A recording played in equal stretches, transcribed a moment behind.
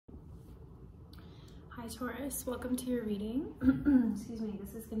Hi Taurus, welcome to your reading. Excuse me,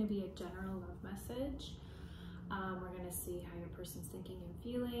 this is going to be a general love message. We're going to see how your person's thinking and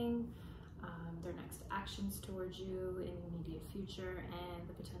feeling, their next actions towards you in the immediate future, and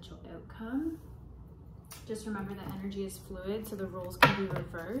the potential outcome. Just remember that energy is fluid, so the roles can be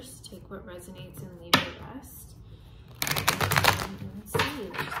reversed. Take what resonates and leave the rest. Let's see,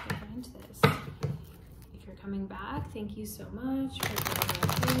 let's just get right into this. If you're coming back, thank you so much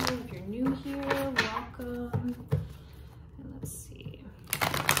for being here. If you're new here, welcome. And let's see.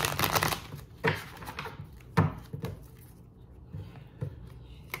 Okay,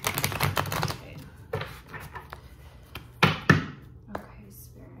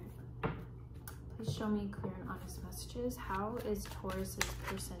 Spirit. Please show me clear and honest messages. How is Taurus's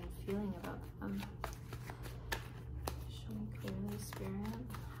person feeling about them? Show me clearly, Spirit.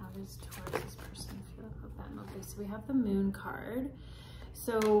 How does Taurus's person feel about them? Okay, so we have the Moon card.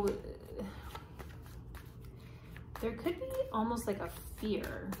 So there could be almost like a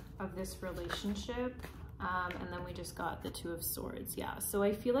fear of this relationship. And then we just got the Two of Swords. Yeah, so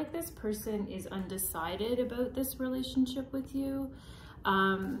I feel like this person is undecided about this relationship with you.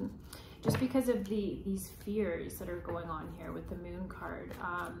 Just because of these fears that are going on here with the Moon card.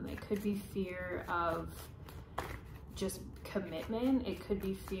 It could be fear of just commitment. It could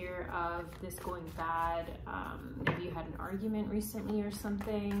be fear of this going bad. Maybe you had an argument recently or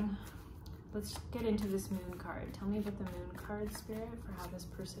something. Let's get into this Moon card. Tell me about the Moon card, Spirit, for how this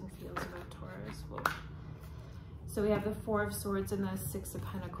person feels about Taurus. Whoa. So we have the Four of Swords and the Six of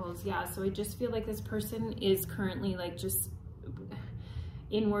Pentacles. Yeah, so I just feel like this person is currently like just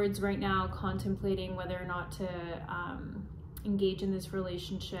inwards right now, contemplating whether or not to engage in this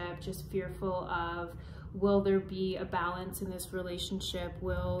relationship, just fearful of, will there be a balance in this relationship?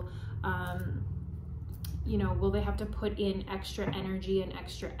 Will, you know, will they have to put in extra energy and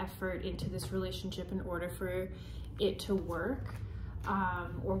extra effort into this relationship in order for it to work?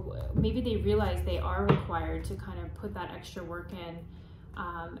 Or maybe they realize they are required to kind of put that extra work in,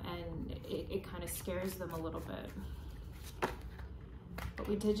 and it kind of scares them a little bit. But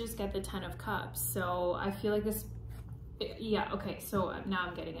we did just get the Ten of Cups. So I feel like this, yeah, okay, so now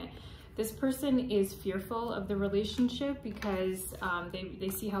I'm getting it. This person is fearful of the relationship because they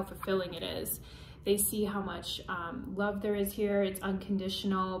see how fulfilling it is. They see how much love there is here. It's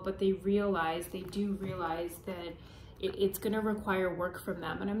unconditional, but they do realize that it's going to require work from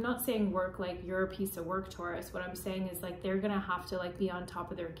them. And I'm not saying work like you're a piece of work, Taurus. What I'm saying is like they're going to have to like be on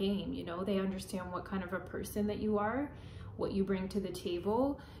top of their game. You know, they understand what kind of a person that you are, what you bring to the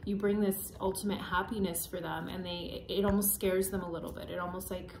table. You bring this ultimate happiness for them, and it almost scares them a little bit. It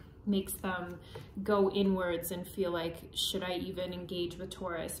almost like makes them go inwards and feel like, should I even engage with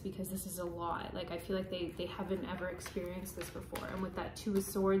Taurus, because this is a lot. Like I feel like they haven't ever experienced this before. And with that Two of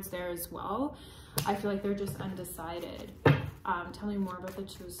Swords there as well, I feel like they're just undecided. Tell me more about the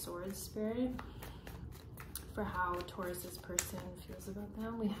Two of Swords, Spirit, for how Taurus's person feels about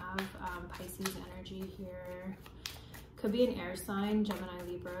them. We have Pisces energy here. Could be an air sign, Gemini,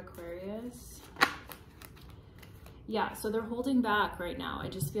 Libra, Aquarius. Yeah, so they're holding back right now. I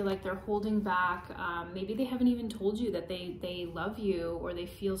just feel like they're holding back. Maybe they haven't even told you that they love you or they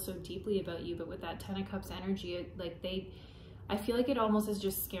feel so deeply about you, but with that Ten of Cups energy, I feel like it almost is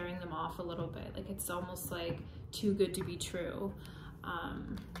just scaring them off a little bit. Like it's almost like too good to be true.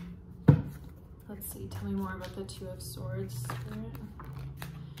 Let's see, tell me more about the Two of Swords, Spirit.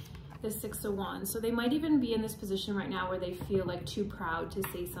 The Six of Wands. So they might even be in this position right now where they feel like too proud to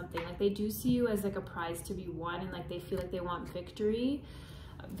say something. Like they do see you as like a prize to be won, and like they feel like they want victory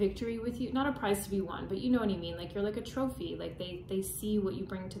with you. Not a prize to be won, but you know what I mean. Like you're like a trophy. Like they see what you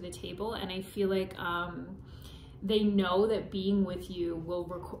bring to the table, and I feel like they know that being with you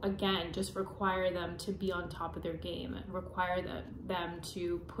will again just require them to be on top of their game, require them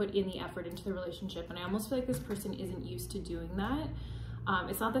to put in the effort into the relationship. And I almost feel like this person isn't used to doing that.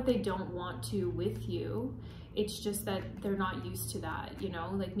 It's not that they don't want to with you, it's just that they're not used to that, you know,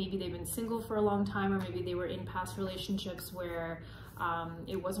 like maybe they've been single for a long time, or maybe they were in past relationships where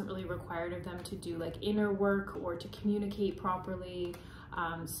it wasn't really required of them to do like inner work or to communicate properly.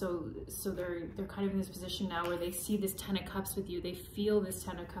 So they're kind of in this position now where they see this Ten of Cups with you, they feel this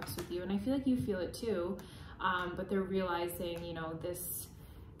Ten of Cups with you, and I feel like you feel it too, but they're realizing, you know, this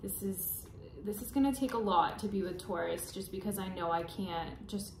is going to take a lot to be with Taurus, just because I know I can't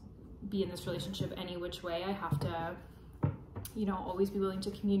just be in this relationship any which way. I have to, you know, always be willing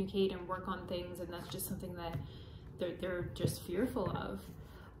to communicate and work on things, and that's just something that they're just fearful of.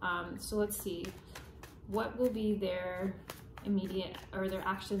 So let's see, what will be their immediate, or their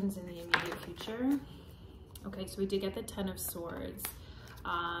actions in the immediate future? Okay, so we did get the Ten of Swords.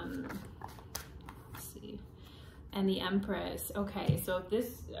 and the Empress. Okay, so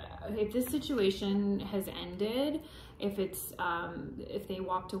if this situation has ended, if it's if they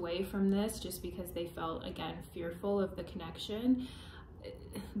walked away from this just because they felt, again, fearful of the connection,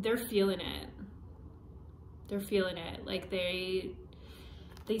 they're feeling it. They're feeling it. Like they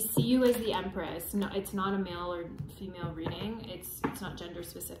see you as the Empress. No, it's not a male or female reading. It's not gender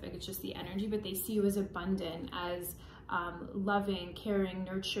specific. It's just the energy, but they see you as abundant, as loving, caring,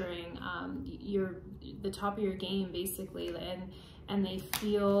 nurturing. You're the top of your game, basically. And they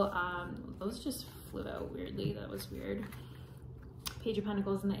feel, those just flew out weirdly. That was weird. Page of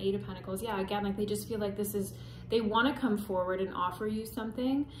Pentacles and the Eight of Pentacles. Yeah, again, like they just feel like this is, they want to come forward and offer you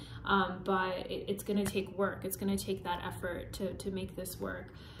something, but it's going to take work. It's going to take that effort to make this work.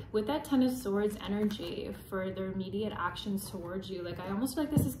 With that Ten of Swords energy for their immediate actions towards you, like I almost feel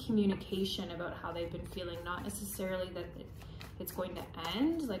like this is communication about how they've been feeling, not necessarily that it's going to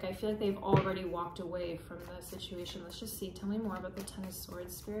end. Like I feel like they've already walked away from the situation. Let's just see. Tell me more about the Ten of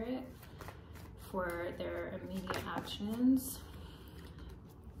Swords, Spirit, for their immediate actions.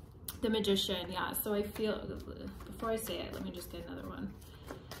 The Magician, yeah. So I feel, before I say it, let me just get another one.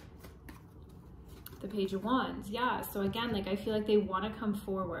 The Page of Wands, yeah. So again, like I feel like they want to come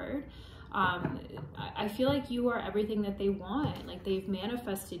forward. I feel like you are everything that they want. Like they've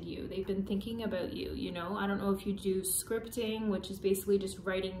manifested you. They've been thinking about you, you know. I don't know if you do scripting, which is basically just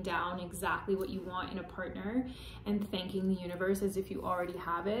writing down exactly what you want in a partner and thanking the universe as if you already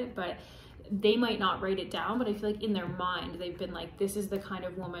have it, but they might not write it down, but I feel like in their mind, they've been like, this is the kind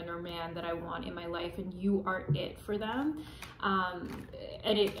of woman or man that I want in my life, and you are it for them.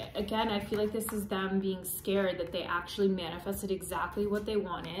 And again, I feel like this is them being scared that they actually manifested exactly what they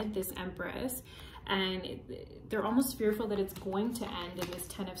wanted, this Empress, and they're almost fearful that it's going to end in this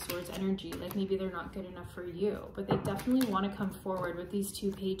Ten of Swords energy. Like maybe they're not good enough for you, but they definitely want to come forward with these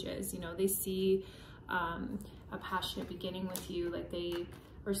two pages. You know, they see a passionate beginning with you, like they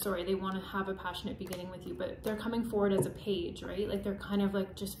want to have a passionate beginning with you, but they're coming forward as a page, right? Like they're kind of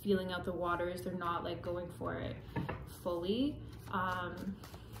like just feeling out the waters. They're not like going for it fully.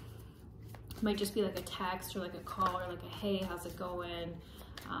 Might just be like a text or like a call or like a, hey, how's it going?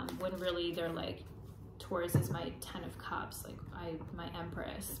 When really they're like, Taurus is my Ten of Cups, like my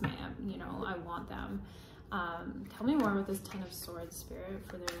Empress, you know, I want them. Tell me more about this Ten of Swords, Spirit,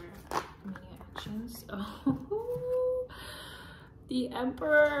 for their immediate actions. Oh, the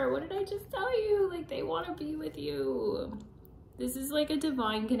Emperor, what did I just tell you? Like they want to be with you. This is like a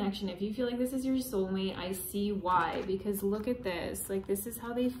divine connection. If you feel like this is your soulmate, I see why, because look at this. Like this is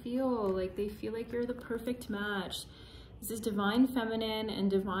how they feel. Like they feel like you're the perfect match. This is divine feminine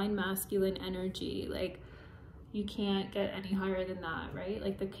and divine masculine energy. Like you can't get any higher than that, right?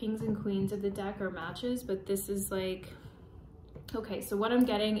 Like the kings and queens of the deck are matches, but this is like, okay, so what I'm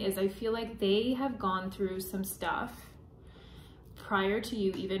getting is I feel like they have gone through some stuff prior to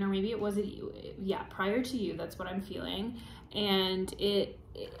you even, or maybe it wasn't, yeah, prior to you, that's what I'm feeling. And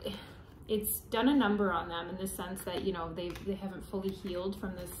it's done a number on them in the sense that, you know, they haven't fully healed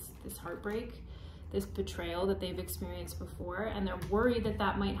from this heartbreak, this betrayal that they've experienced before, and they're worried that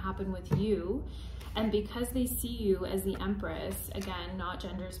that might happen with you. And because they see you as the Empress, again, not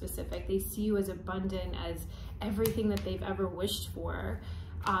gender specific, they see you as abundant, as everything that they've ever wished for.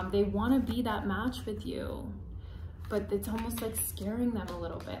 They want to be that match with you, but it's almost like scaring them a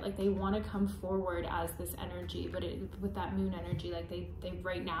little bit. Like they want to come forward as this energy, but with that moon energy, like they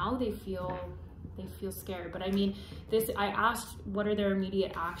right now they feel scared. But I mean, I asked what are their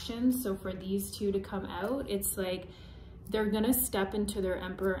immediate actions. So for these two to come out, it's like they're gonna step into their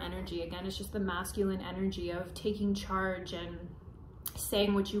Emperor energy. Again, it's just the masculine energy of taking charge and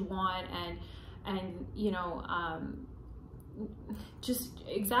saying what you want, and you know, just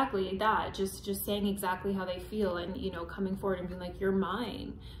exactly that, just saying exactly how they feel, and you know, coming forward and being like, you're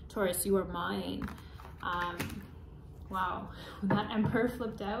mine, Taurus, you are mine. Wow, when that Emperor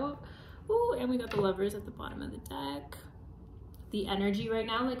flipped out, ooh, and we got the Lovers at the bottom of the deck. The energy right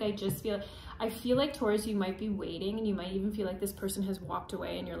now, like I feel like Taurus, you might be waiting, and you might even feel like this person has walked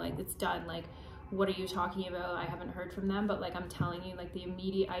away and you're like, it's done, like what are you talking about? I haven't heard from them. But like I'm telling you, like the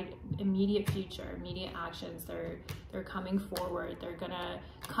immediate future, immediate actions, they're coming forward. They're gonna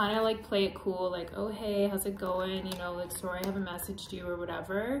kind of like play it cool, like, oh hey, how's it going, you know, like sorry I haven't messaged you or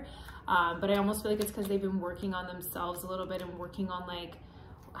whatever. But I almost feel like it's because they've been working on themselves a little bit and working on like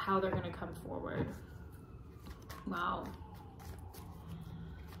how they're gonna come forward. Wow.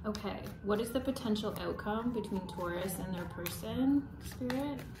 Okay, what is the potential outcome between Taurus and their person,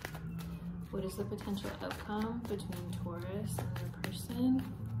 Spirit? What is the potential outcome between Taurus and their person?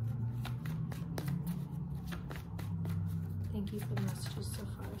 Thank you for the messages so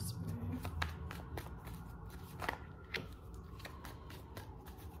far, Spirit.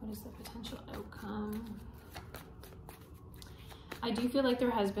 I do feel like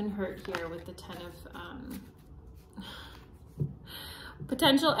there has been hurt here with the 10 of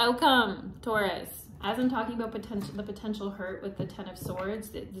potential outcome, Taurus. As I'm talking about the potential hurt with the 10 of Swords,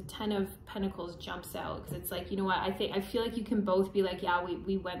 the 10 of Pentacles jumps out, because it's like, you know what, I feel like you can both be like, yeah,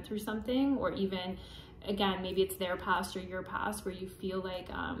 we went through something, or even, again, maybe it's their past or your past, where you feel like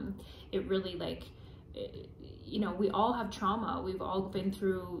it really, like, you know, we all have trauma. We've all been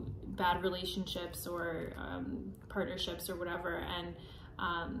through bad relationships or partnerships or whatever, and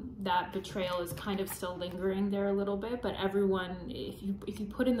that betrayal is kind of still lingering there a little bit. But everyone, if you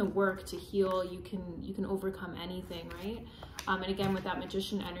put in the work to heal, you can overcome anything, right? And again, with that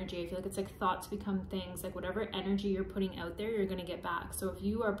Magician energy, I feel like it's like thoughts become things. Like whatever energy you're putting out there, you're going to get back. So if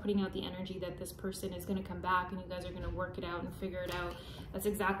you are putting out the energy that this person is going to come back and you guys are going to work it out and figure it out, that's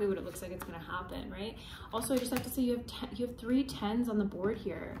exactly what it looks like it's going to happen, right? Also, I just have to say you have 3 10s on the board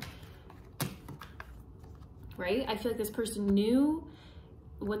here, right? I feel like this person knew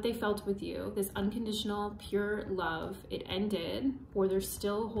what they felt with you, this unconditional, pure love. It ended, or they're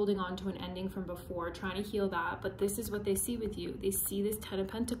still holding on to an ending from before, trying to heal that. But this is what they see with you. They see this 10 of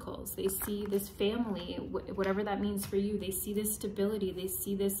Pentacles. They see this family, whatever that means for you. They see this stability. They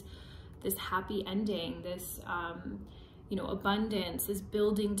see this happy ending, this, you know, abundance, this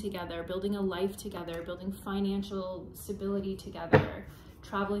building together, building a life together, building financial stability together,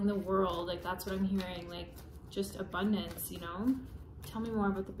 traveling the world. Like, that's what I'm hearing, like just abundance, you know? Tell me more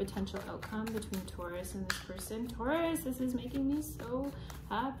about the potential outcome between Taurus and this person. Taurus, this is making me so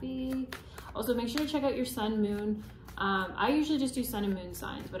happy. Also, make sure to check out your sun, moon. I usually just do sun and moon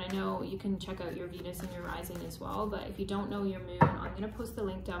signs, but I know you can check out your Venus and your rising as well. But if you don't know your moon, I'm going to post the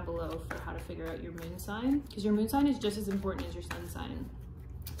link down below for how to figure out your moon sign, because your moon sign is just as important as your sun sign.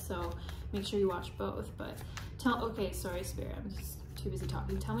 So make sure you watch both. But okay, sorry, Spirit, I'm just too busy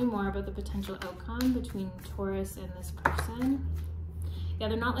talking. Tell me more about the potential outcome between Taurus and this person. Yeah,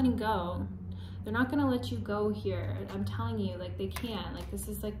 they're not letting go. They're not gonna let you go here. I'm telling you, like, they can't. Like, this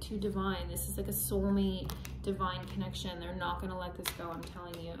is like too divine. This is like a soulmate divine connection. They're not gonna let this go, I'm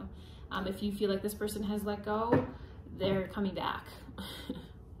telling you. If you feel like this person has let go, they're coming back.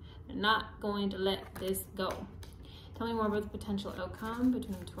 They're not going to let this go. Tell me more about the potential outcome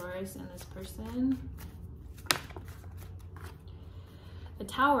between Taurus and this person. The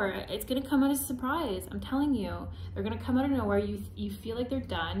Tower, it's going to come as a surprise. I'm telling you, they're going to come out of nowhere. You feel like they're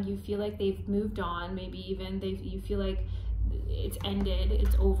done. You feel like they've moved on. Maybe even you feel like it's ended,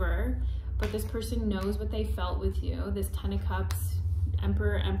 it's over. But this person knows what they felt with you. This 10 of Cups,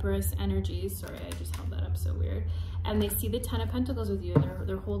 Emperor, Empress energies. Sorry, I just held that up so weird. And they see the 10 of Pentacles with you, and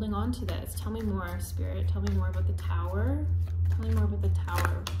they're holding on to this. Tell me more, Spirit. Tell me more about the Tower. Tell me more about the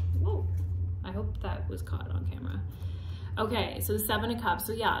Tower. Whoa. I hope that was caught on camera. Okay, so the 7 of Cups.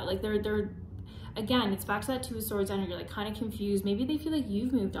 So yeah, like they're again, it's back to that 2 of Swords energy. You're like kind of confused. Maybe they feel like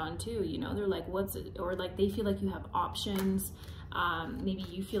you've moved on too, you know? They're like, what's it? Or like they feel like you have options. Maybe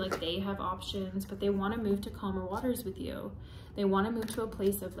you feel like they have options, but they want to move to calmer waters with you. They want to move to a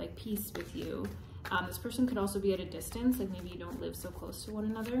place of like peace with you. This person could also be at a distance, like maybe you don't live so close to one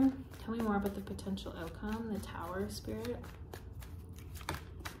another. Tell me more about the potential outcome, the Tower, Spirit.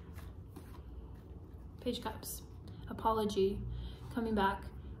 Page of Cups. Apology, coming back.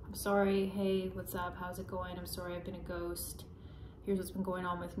 I'm sorry, hey, what's up, how's it going? I'm sorry I've been a ghost. Here's what's been going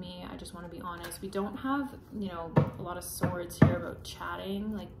on with me. I just want to be honest. We don't have, you know, a lot of swords here about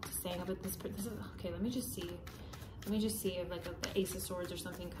chatting, like saying about this is, okay, let me just see if like the Ace of Swords or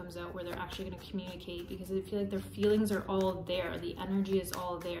something comes out where they're actually going to communicate, because I feel like their feelings are all there. The energy is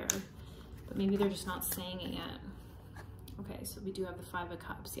all there, but maybe they're just not saying it yet. Okay, so we do have the 5 of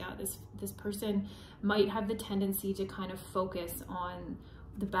Cups. Yeah, this person might have the tendency to kind of focus on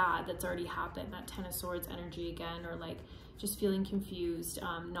the bad that's already happened, that 10 of Swords energy again, or like just feeling confused,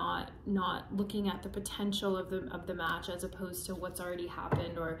 not looking at the potential of the match as opposed to what's already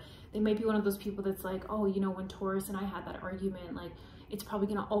happened. Or they might be one of those people that's like, oh, you know, when Taurus and I had that argument, like it's probably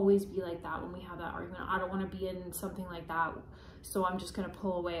gonna always be like that when we have that argument. I don't want to be in something like that, so I'm just gonna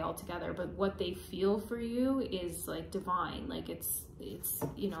pull away altogether. But what they feel for you is like divine, like it's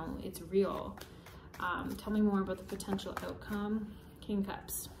you know, it's real. Tell me more about the potential outcome. King of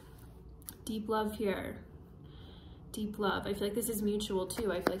Cups. Deep love here. Deep love. I feel like this is mutual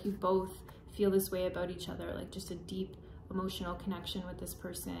too. I feel like you both feel this way about each other, like just a deep emotional connection with this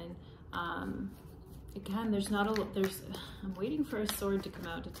person. Again, I'm waiting for a sword to come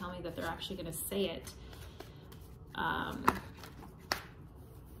out to tell me that they're actually going to say it. 9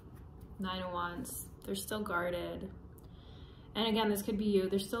 of Wands. They're still guarded. And again, this could be you.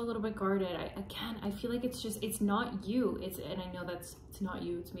 They're still a little bit guarded. I feel like it's not you. And I know it's not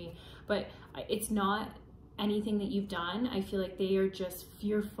you, it's me. But it's not anything that you've done. I feel like they are just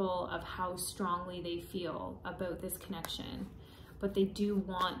fearful of how strongly they feel about this connection, but they do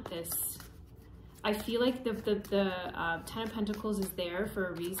want this. I feel like the Ten of Pentacles is there for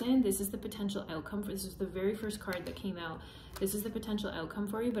a reason. This is the potential outcome for, this is the very first card that came out. This is the potential outcome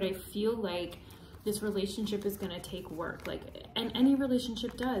for you, but I feel like this relationship is going to take work, like, and any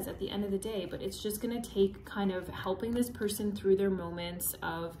relationship does at the end of the day, but it's just going to take kind of helping this person through their moments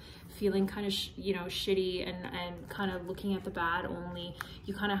of feeling kind of, you know, shitty and kind of looking at the bad only.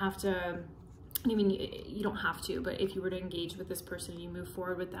 You kind of have to, I mean, you don't have to, but if you were to engage with this person and you move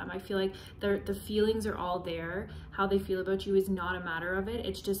forward with them, I feel like the feelings are all there. How they feel about you is not a matter of it.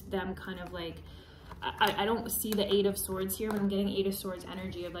 It's just them kind of like, I don't see the Eight of Swords here, but I'm getting Eight of Swords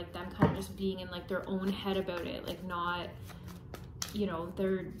energy of like them kind of just being in like their own head about it, like not, you know,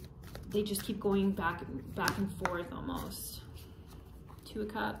 they just keep going back and forth almost. Two of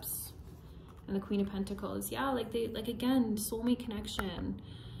Cups and the Queen of Pentacles. Yeah, like they, like again, soulmate connection,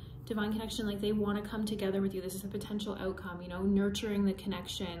 divine connection, like they want to come together with you. This is a potential outcome, you know, nurturing the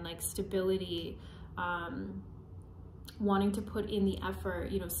connection, like stability, wanting to put in the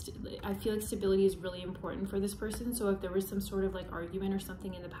effort, you know. I feel like stability is really important for this person. So if there was some sort of like argument or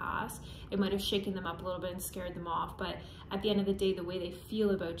something in the past, it might have shaken them up a little bit and scared them off. But at the end of the day, the way they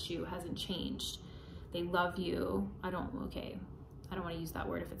feel about you hasn't changed. They love you. I don't want to use that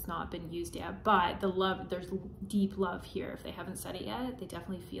word if it's not been used yet, but the love, there's deep love here. If they haven't said it yet, they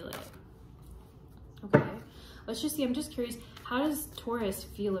definitely feel it. Okay, let's just see. I'm just curious, how does Taurus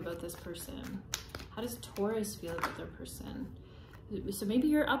feel about this person? How does Taurus feel about their person? So maybe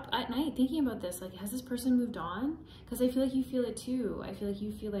you're up at night thinking about this, like, has this person moved on? Because I feel like you feel it too. I feel like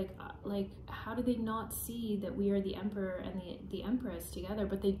you feel like how do they not see that we are the Emperor and the Empress together?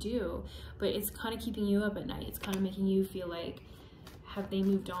 But they do. But it's kind of keeping you up at night. It's kind of making you feel like, have they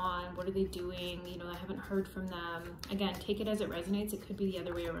moved on? What are they doing? You know, I haven't heard from them. Again, take it as it resonates. It could be the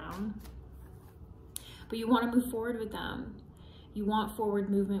other way around. But you want to move forward with them. You want forward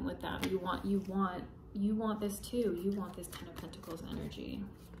movement with them. You want this too. You want this Ten of Pentacles energy.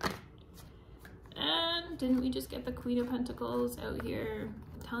 And didn't we just get the Queen of Pentacles out here?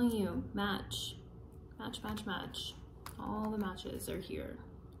 I'm telling you, match. Match, match, match. All the matches are here.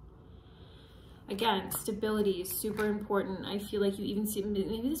 Again, stability is super important. I feel like you even see,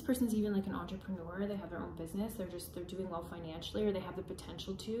 maybe this person's even like an entrepreneur. They have their own business. They're doing well financially, or they have the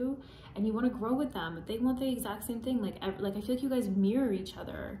potential to, and you want to grow with them, but they want the exact same thing. Like I feel like you guys mirror each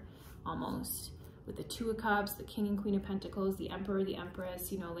other almost, with the Two of Cups, the King and Queen of Pentacles, the Emperor, the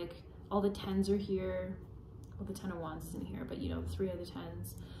Empress, you know, like all the tens are here. Well, the Ten of Wands isn't here, but you know, 3 of the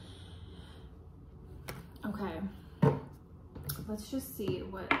tens. Okay, let's just see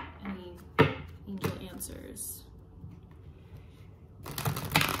what any angel answers.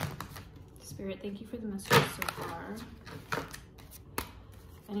 Spirit, thank you for the messages so far.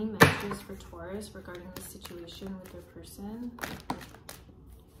 Any messages for Taurus regarding the situation with their person?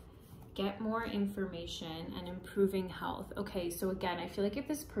 Get more information and improving health. Okay, so again, I feel like if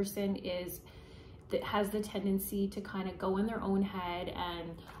this person has the tendency to kind of go in their own head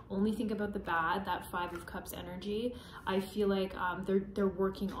and only think about the bad, that 5 of Cups energy, I feel like they're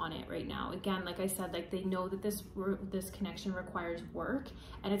working on it right now. Again, like I said, like they know that this connection requires work,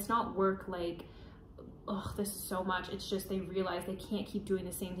 and it's not work like, oh, this is so much. It's just they realize they can't keep doing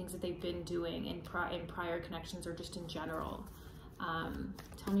the same things that they've been doing in prior connections, or just in general.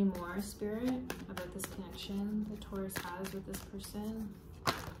 Tell me more, Spirit, about this connection that Taurus has with this person.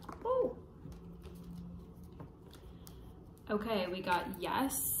 Oh. Okay, we got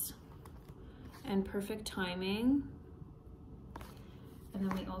yes and perfect timing. And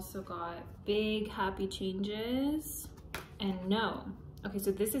then we also got big happy changes and no. Okay,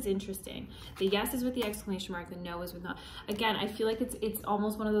 so this is interesting. The yes is with the exclamation mark, the no is with not. Again, I feel like it's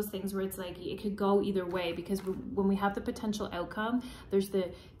almost one of those things where it's like it could go either way, because when we have the potential outcome, there's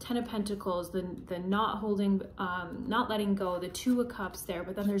the Ten of Pentacles, the not holding, not letting go, the Two of Cups there,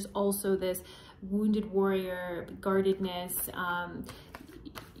 but then there's also this wounded warrior, guardedness,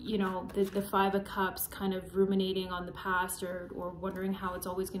 you know, the 5 of Cups, kind of ruminating on the past, or wondering how it's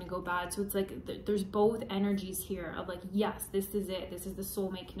always going to go bad. So it's like there's both energies here of like, yes, this is it. This is the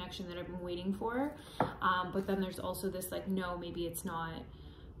soulmate connection that I've been waiting for. But then there's also this like, no, maybe it's not.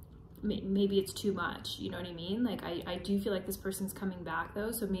 Maybe it's too much. You know what I mean? Like I do feel like this person's coming back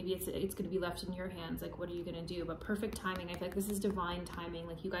though. So maybe it's going to be left in your hands. Like, what are you going to do? But perfect timing. I feel like this is divine timing.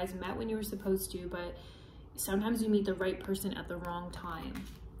 Like you guys met when you were supposed to, but sometimes you meet the right person at the wrong time.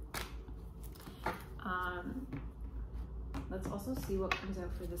 Let's also see what comes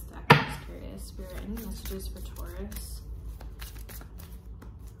out for this deck. I'm just curious. Spirit, any messages for Taurus?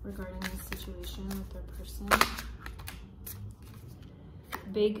 regarding this situation with their person.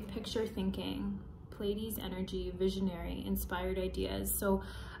 Big picture thinking, Pleiades energy, visionary, inspired ideas. So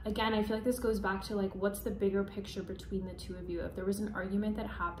again, I feel like this goes back to like, what's the bigger picture between the two of you? If there was an argument that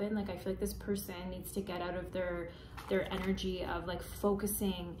happened, like I feel like this person needs to get out of their energy of like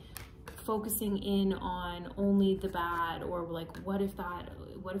focusing in on only the bad, or like what if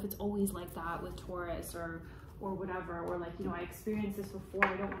it's always like that with Taurus, or whatever, or like, you know, I experienced this before,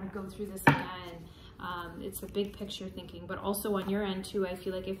 I don't want to go through this again. It's the big picture thinking, but also on your end too, I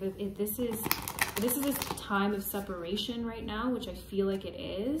feel like if this is a time of separation right now, which I feel like it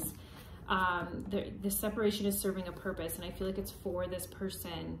is, the separation is serving a purpose, and I feel like it's for this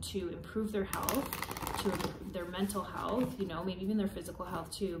person to improve their health, to improve their mental health, you know, maybe even their physical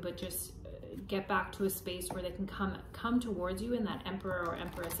health too, but just get back to a space where they can come towards you in that Emperor or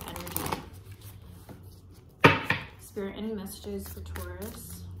Empress energy. Spirit, any messages for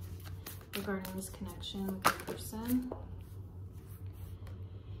Taurus regarding this connection with your person?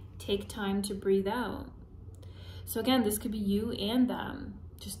 Take time to breathe out. So again, this could be you and them.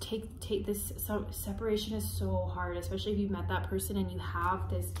 Just take this. Separation is so hard, especially if you've met that person and you have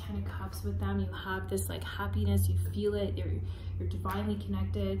this 10 of Cups with them. You have this like happiness, you feel it, you're divinely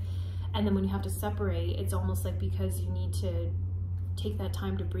connected. And then when you have to separate, it's almost like because you need to take that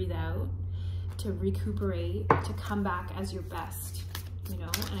time to breathe out, to recuperate, to come back as your best, you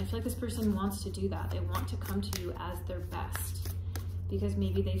know? And I feel like this person wants to do that. They want to come to you as their best, because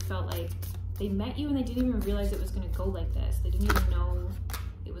maybe they felt like they met you and they didn't even realize it was going to go like this. They didn't even know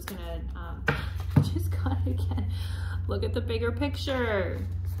it was going to, just got it again. Look at the bigger picture.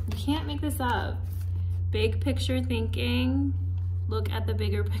 You can't make this up. Big picture thinking. Look at the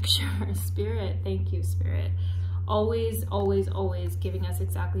bigger picture. Spirit, thank you, Spirit. Always, always, always giving us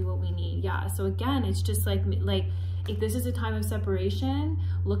exactly what we need. Yeah, so again, it's just like if this is a time of separation,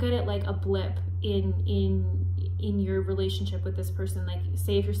 look at it like a blip in your relationship with this person. Like,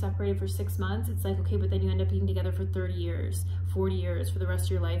 say if you're separated for 6 months, it's like, okay, but then you end up being together for 30 years, 40 years, for the rest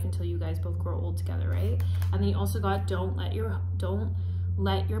of your life until you guys both grow old together, right? And then you also got, don't let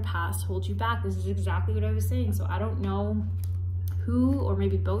your past hold you back. This is exactly what I was saying. So I don't know who, or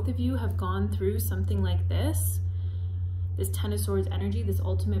maybe both of you have gone through something like this 10 of Swords energy, this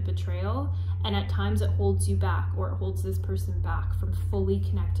ultimate betrayal, and at times it holds you back, or it holds this person back from fully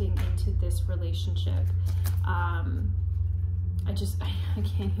connecting into this relationship. I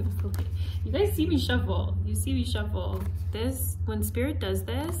can't even believe, you guys see me shuffle. You see me shuffle. This, when Spirit does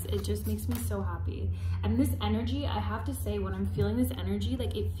this, it just makes me so happy. And this energy, I have to say, when I'm feeling this energy,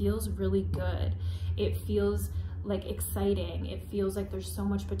 like, it feels really good. It feels like exciting. It feels like there's so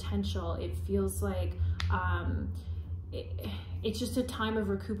much potential. It feels like, it's just a time of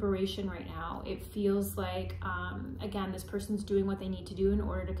recuperation right now. It feels like, again, this person's doing what they need to do in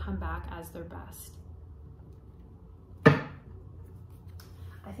order to come back as their best.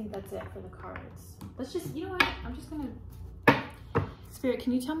 I think that's it for the cards. Let's just, you know what? I'm just gonna, Spirit,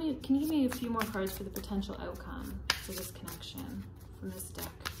 can you give me a few more cards for the potential outcome for this connection from this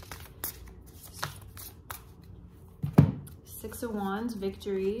deck? 6 of Wands,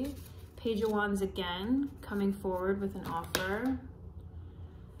 victory. Page of Wands again, coming forward with an offer.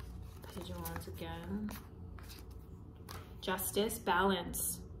 Page of Wands again. Justice,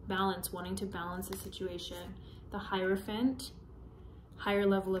 balance, wanting to balance the situation. The Hierophant, higher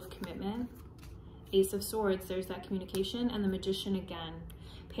level of commitment. Ace of Swords, there's that communication. And the Magician again.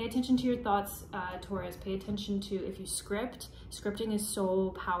 Pay attention to your thoughts, Taurus. Pay attention to, if you scripting is so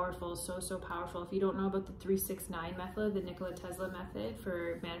powerful, so powerful. If you don't know about the 369 method, the Nikola Tesla method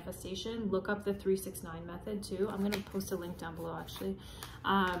for manifestation, look up the 369 method too. I'm going to post a link down below, actually.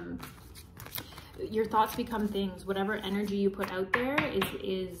 Your thoughts become things. Whatever energy you put out there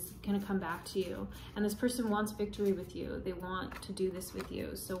is going to come back to you. And this person wants victory with you. They want to do this with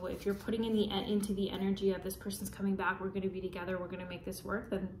you. So if you're putting into the energy of this person's coming back, we're going to be together, we're going to make this work,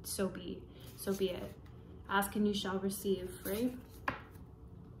 then so be it. Ask and you shall receive, right?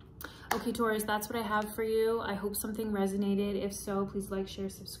 Okay, Taurus, that's what I have for you. I hope something resonated. If so, please like, share,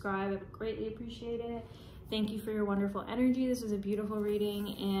 subscribe. I would greatly appreciate it. Thank you for your wonderful energy. This was a beautiful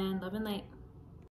reading, and love and light.